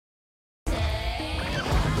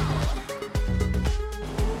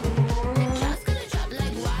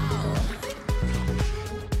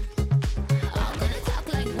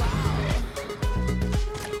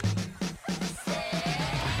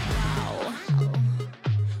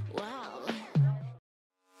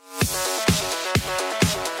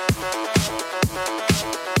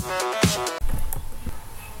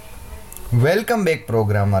Welcome back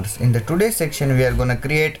programmers. In the today's section we are gonna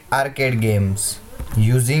create arcade games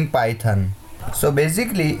using Python. So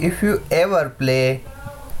basically if you ever play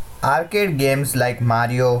arcade games like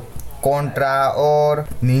Mario, Contra or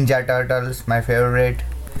Ninja Turtles, my favorite.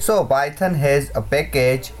 So Python has a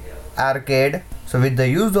package arcade. So with the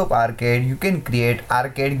use of arcade you can create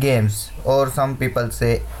arcade games, or some people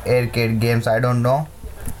say arcade games, I don't know.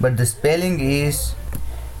 But the spelling is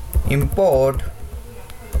import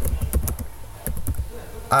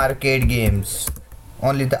arcade games,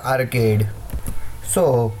 only the arcade.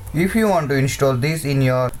 So if you want to install this in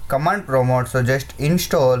your command prompt, so just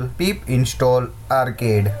install pip install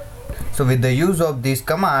arcade. So with the use of this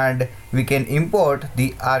command we can import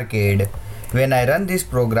the arcade. When I run this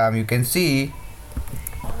program you can see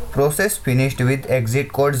process finished with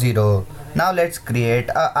exit code 0. Now let's create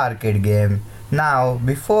a arcade game. Now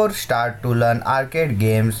before start to learn arcade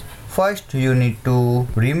games, first you need to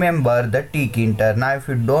remember the tkinter. Now if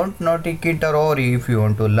you don't know tkinter, or if you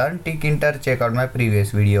want to learn tkinter, check out my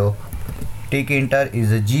previous video. Tkinter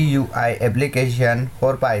is a GUI application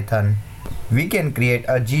for Python. We can create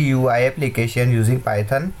a GUI application using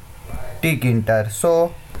Python tkinter.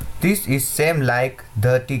 So this is same like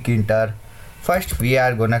the tkinter. First we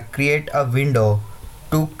are gonna create a window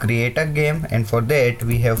to create a game, and for that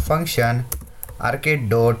we have function arcade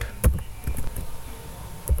dot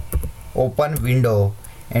open window,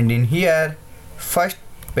 and in here first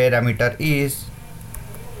parameter is,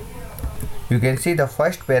 you can see the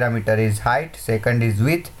first parameter is height, second is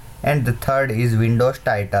width, and the third is windows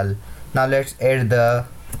title. Now let's add the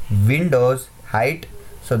windows height.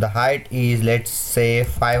 So the height is, let's say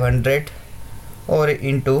 500 or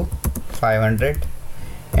into 500,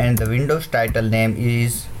 and the windows title name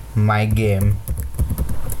is my game.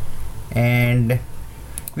 And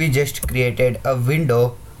we just created a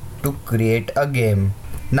window to create a game.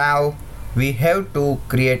 Now we have to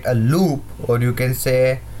create a loop, or you can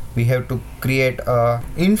say we have to create a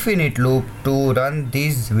infinite loop to run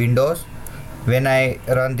these windows. When I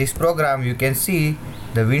run this program you can see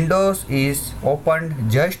the windows is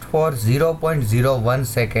opened just for 0.01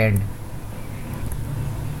 second.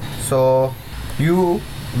 So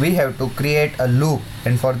we have to create a loop,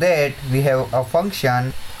 and for that we have a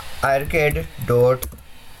function arcade dot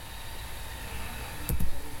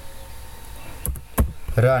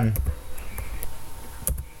run.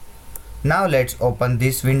 Now let's open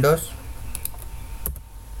these windows.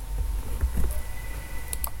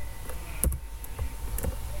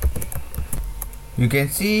 You can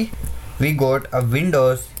see we got a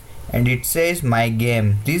windows and it says my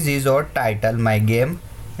game. This is our title, my game,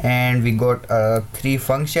 and we got three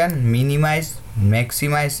function: minimize,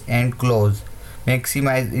 maximize and close.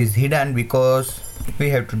 Maximize is hidden because we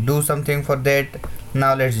have to do something for that.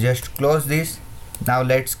 Now let's just close this. Now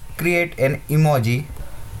let's create an emoji.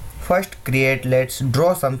 First let's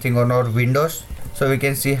draw something on our windows. So we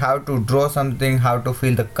can see how to draw something, how to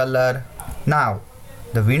fill the color. Now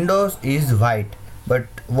the windows is white, but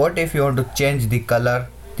what if you want to change the color?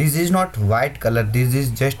 This is not white color, this is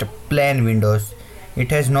just a plain windows. It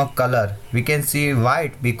has no color. We can see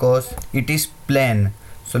white because it is plain.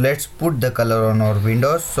 So let's put the color on our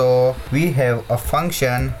windows. So we have a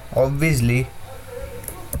function, obviously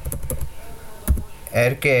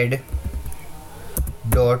arcade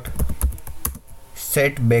dot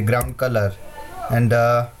set background color, and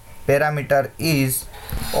the parameter is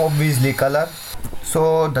obviously color.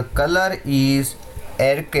 So the color is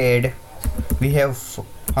arcade. We have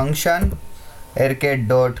function arcade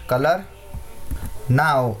dot color.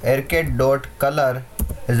 Now arcade dot color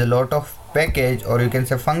is a lot of package, or you can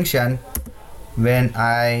say function. When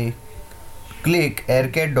I click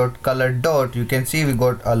arcade dot color dot, you can see we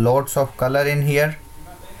got a lots of color in here.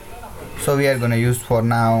 So we are gonna use for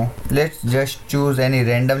now, let's just choose any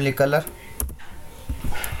randomly color.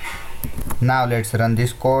 Now let's run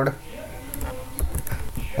this code.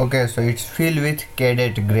 Okay, so it's filled with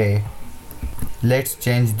cadet gray. Let's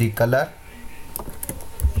change the color.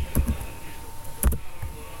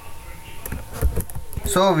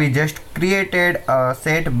 So we just created a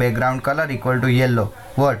set background color equal to yellow.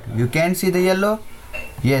 What, you can see the yellow?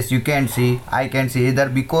 Yes, you can see. I can see either,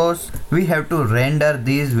 because we have to render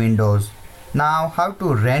these windows. Now how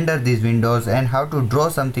to render these windows and how to draw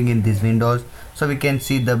something in these windows, so we can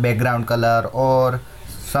see the background color or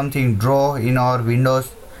something draw in our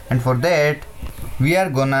windows. And for that we are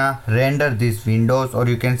gonna render these windows, or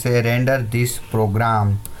you can say render this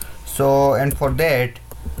program. So, and for that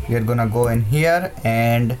we are gonna go in here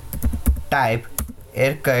and type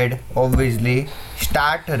arcade, obviously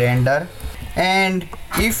start render, and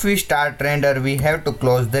if we start render we have to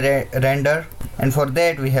close the render, and for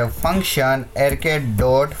that we have function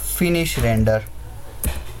arcade.finishRender.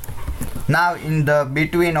 Now in the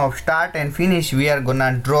between of start and finish we are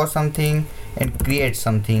gonna draw something and create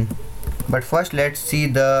something, but first let's see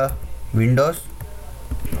the windows.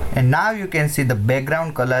 And now you can see the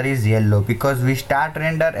background color is yellow because we start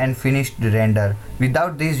render and finished render.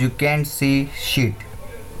 Without this you can't see shit.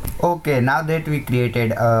 Okay, now that we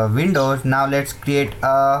created windows, now let's create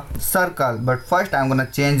a circle, but first I'm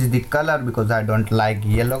gonna change the color because I don't like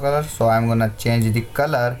yellow color, so I'm gonna change the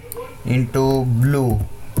color into blue.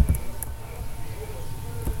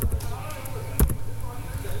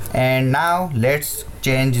 And now let's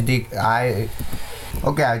change the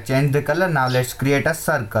okay, I changed the color. Now let's create a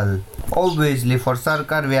circle. Obviously for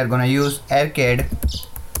circle we are gonna use arcade.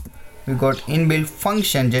 We got inbuilt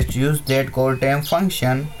function, just use that code term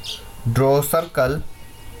function, draw circle.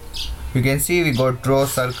 You can see we got draw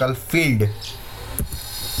circle field.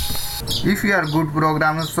 If you are good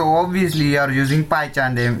programmer, so obviously you are using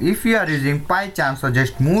PyCharm. If you are using PyCharm, so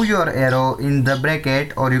just move your arrow in the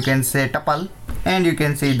bracket, or you can say tuple, and you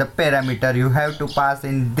can see the parameter you have to pass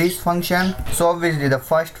in this function. So obviously the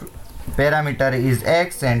first parameter is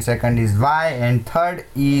x, and second is y, and third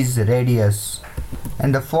is radius,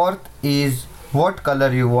 and the fourth is what color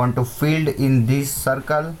you want to fill in this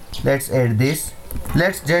circle. Let's add this.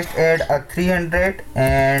 Let's just add a 300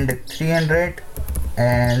 and 300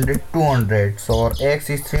 and 200. So x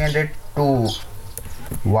is 300,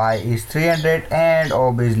 y is 300, and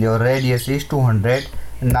obviously your radius is 200.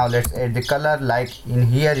 Now let's add the color. Like in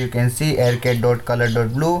here you can see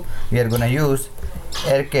arcade.color.blue. We are gonna use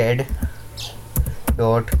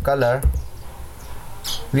arcade.color.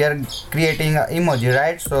 We are creating an emoji,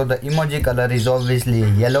 right? So the emoji color is obviously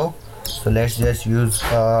yellow, so let's just use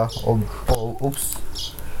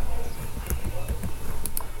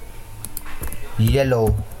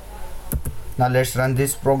yellow. Now let's run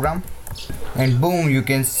this program, and boom, you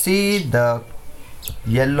can see the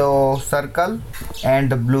yellow circle and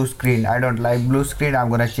the blue screen. I don't like blue screen, I'm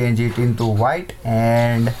gonna change it into white,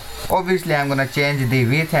 and obviously I'm gonna change the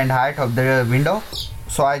width and height of the window.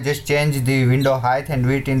 So I just changed the window height and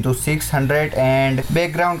width into 600, and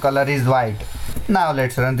background color is white. Now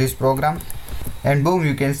let's run this program, and boom,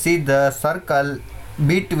 you can see the circle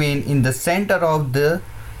between in the center of the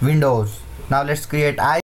windows. Now let's create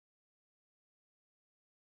eye.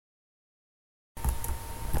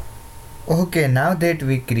 Okay, now that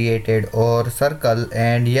we created our circle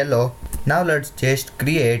and yellow, now let's just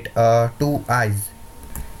create two eyes.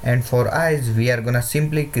 And for eyes we are gonna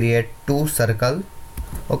simply create two circle.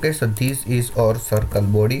 Okay, so this is our circle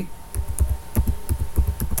body.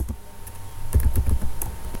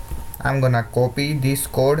 I'm gonna copy this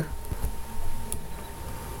code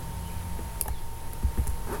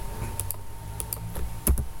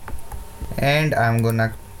and I'm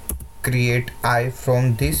gonna create eye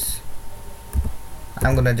from this.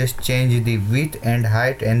 I'm gonna just change the width and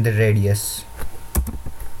height and the radius.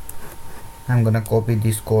 I'm gonna copy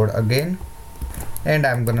this code again, and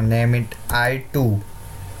I'm gonna name it I2.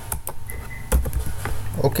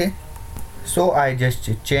 Okay, so I just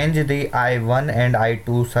change the I1 and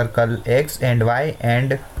I2 circle x and y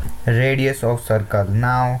and radius of circle.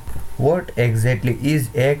 Now what exactly is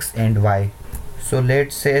x and y? So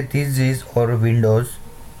let's say this is our windows,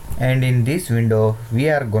 and in this window we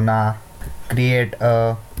are gonna create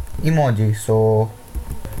a emoji. So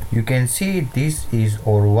you can see this is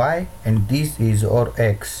our y and this is our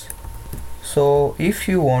x. So if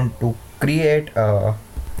you want to create a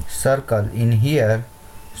circle in here,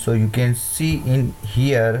 so you can see in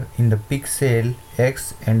here in the pixel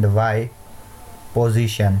x and y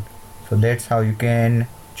position. So that's how you can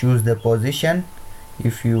choose the position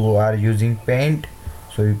if you are using paint.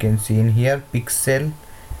 So you can see in here pixel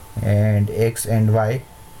and x and y.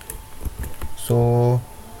 So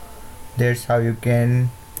that's how you can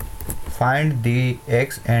find the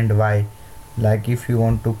x and y. Like if you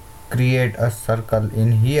want to create a circle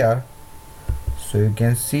in here, so you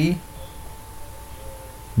can see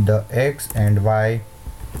the x and y.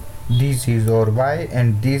 This is our y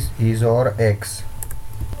and this is our x,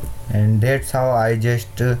 and that's how I just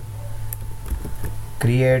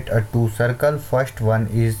create a two circle. First one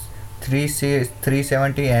is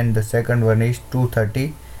 370 and the second one is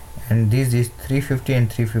 230, and this is 350 and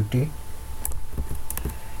 350,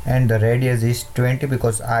 and the radius is 20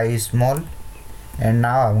 because I is small. And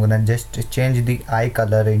now I'm gonna just change the eye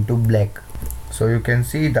color into black. So you can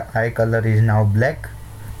see the eye color is now black.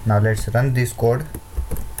 Now let's run this code,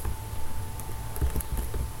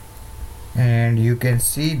 and you can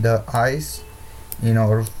see the eyes in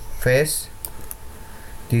our face.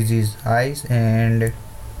 This is eyes, and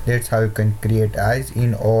That's how you can create eyes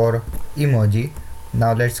in our emoji.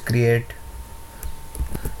 Now let's create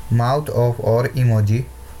mouth of our emoji,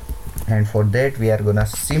 and for that we are gonna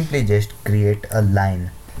simply just create a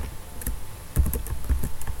line.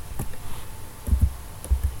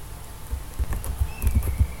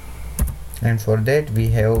 And for that we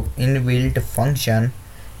have inbuilt function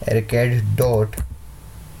arcade dot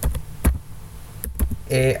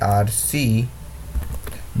arc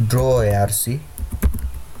draw arc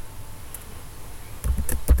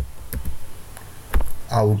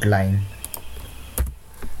outline,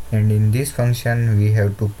 and in this function we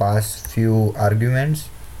have to pass few arguments.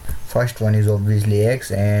 First one is obviously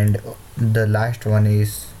x, and the last one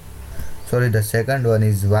is the second one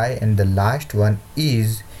is y, and the last one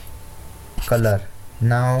is color.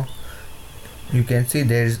 Now you can see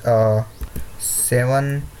there is a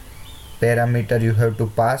 7 parameter you have to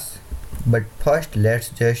pass, but first let's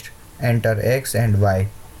just enter x and y.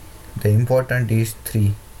 The important is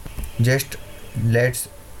 3. Just let's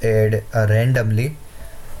add randomly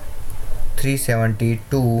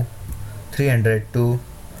 372, 302,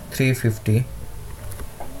 350,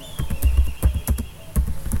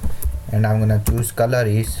 and I'm gonna choose color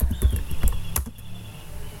is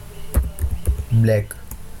black.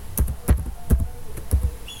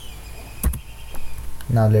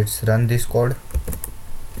 Now let's run this code,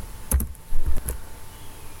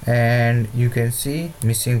 and you can see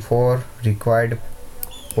missing 4 required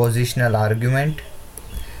positional argument.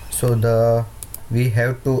 So we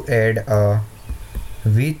have to add a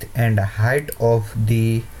width and height of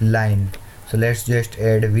the line. So let's just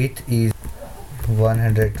add width is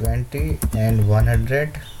 120 and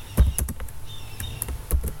 100,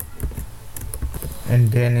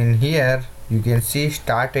 and then in here you can see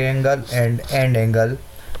start angle and end angle.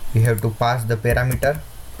 We have to pass the parameter.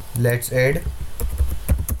 Let's add.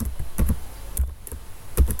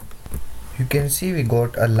 You can see we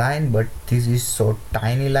got a line, but this is so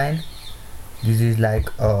tiny line. This is like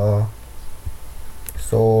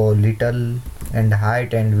so little, and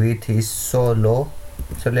height and width is so low.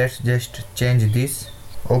 So let's just change this.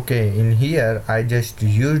 Okay, in here I just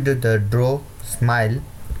used the draw smile.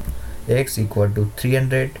 X equal to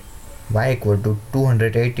 300, y equal to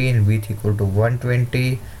 218, width equal to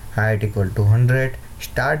 120, height equal to 100,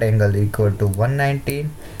 start angle equal to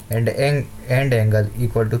 119, and end angle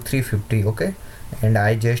equal to 350. Okay, and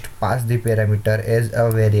I just pass the parameter as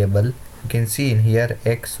a variable. You can see in here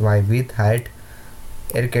x, y, width, height,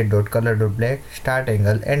 arcade.color.black, start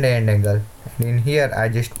angle and end angle, and in here I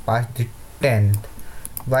just pass the 10th.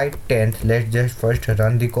 Why 10th? Let's just first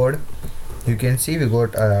run the code. You can see we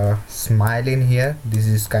got a smile in here. This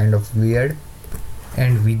is kind of weird,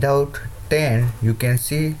 and without 10 you can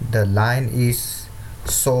see the line is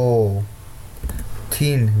so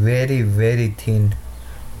thin, very thin.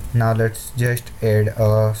 Now let's just add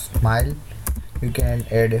a smile. You can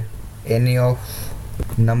add any of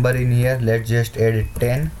number in here. Let's just add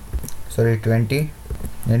 20,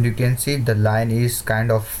 and you can see the line is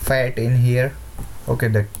kind of fat in here. Okay,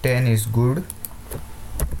 the 10 is good.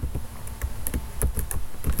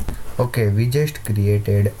 Okay, we just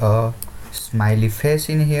created a smiley face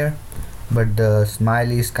in here, but the smile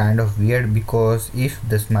is kind of weird because if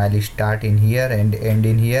the smiley start in here and end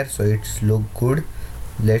in here, so it's look good.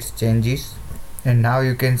 Let's change this, and now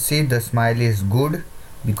you can see the smile is good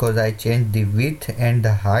because I changed the width and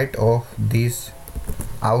the height of this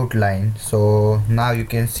outline. So now you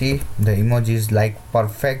can see the emoji is like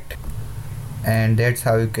perfect, and that's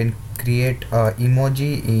how you can create a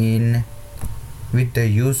emoji in with the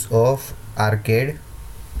use of arcade.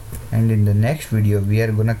 And in the next video we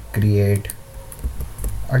are gonna create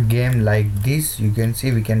a game like this. You can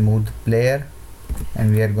see we can move the player,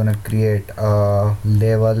 and we are gonna create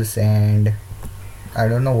levels, and I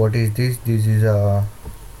don't know what is this. This is a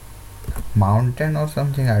mountain or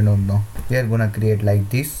something, I don't know. We are gonna create like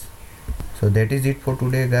this. So that is it for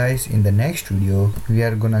today, guys. In the next video we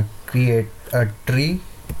are gonna create a tree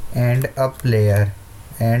and a player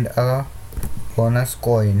and a bonus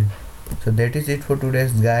coin. So that is it for today,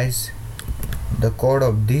 guys. The code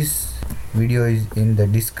of this video is in the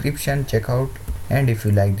description. Check out, and if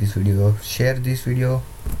you like this video, share this video,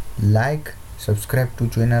 like, subscribe to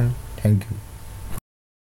channel. Thank you.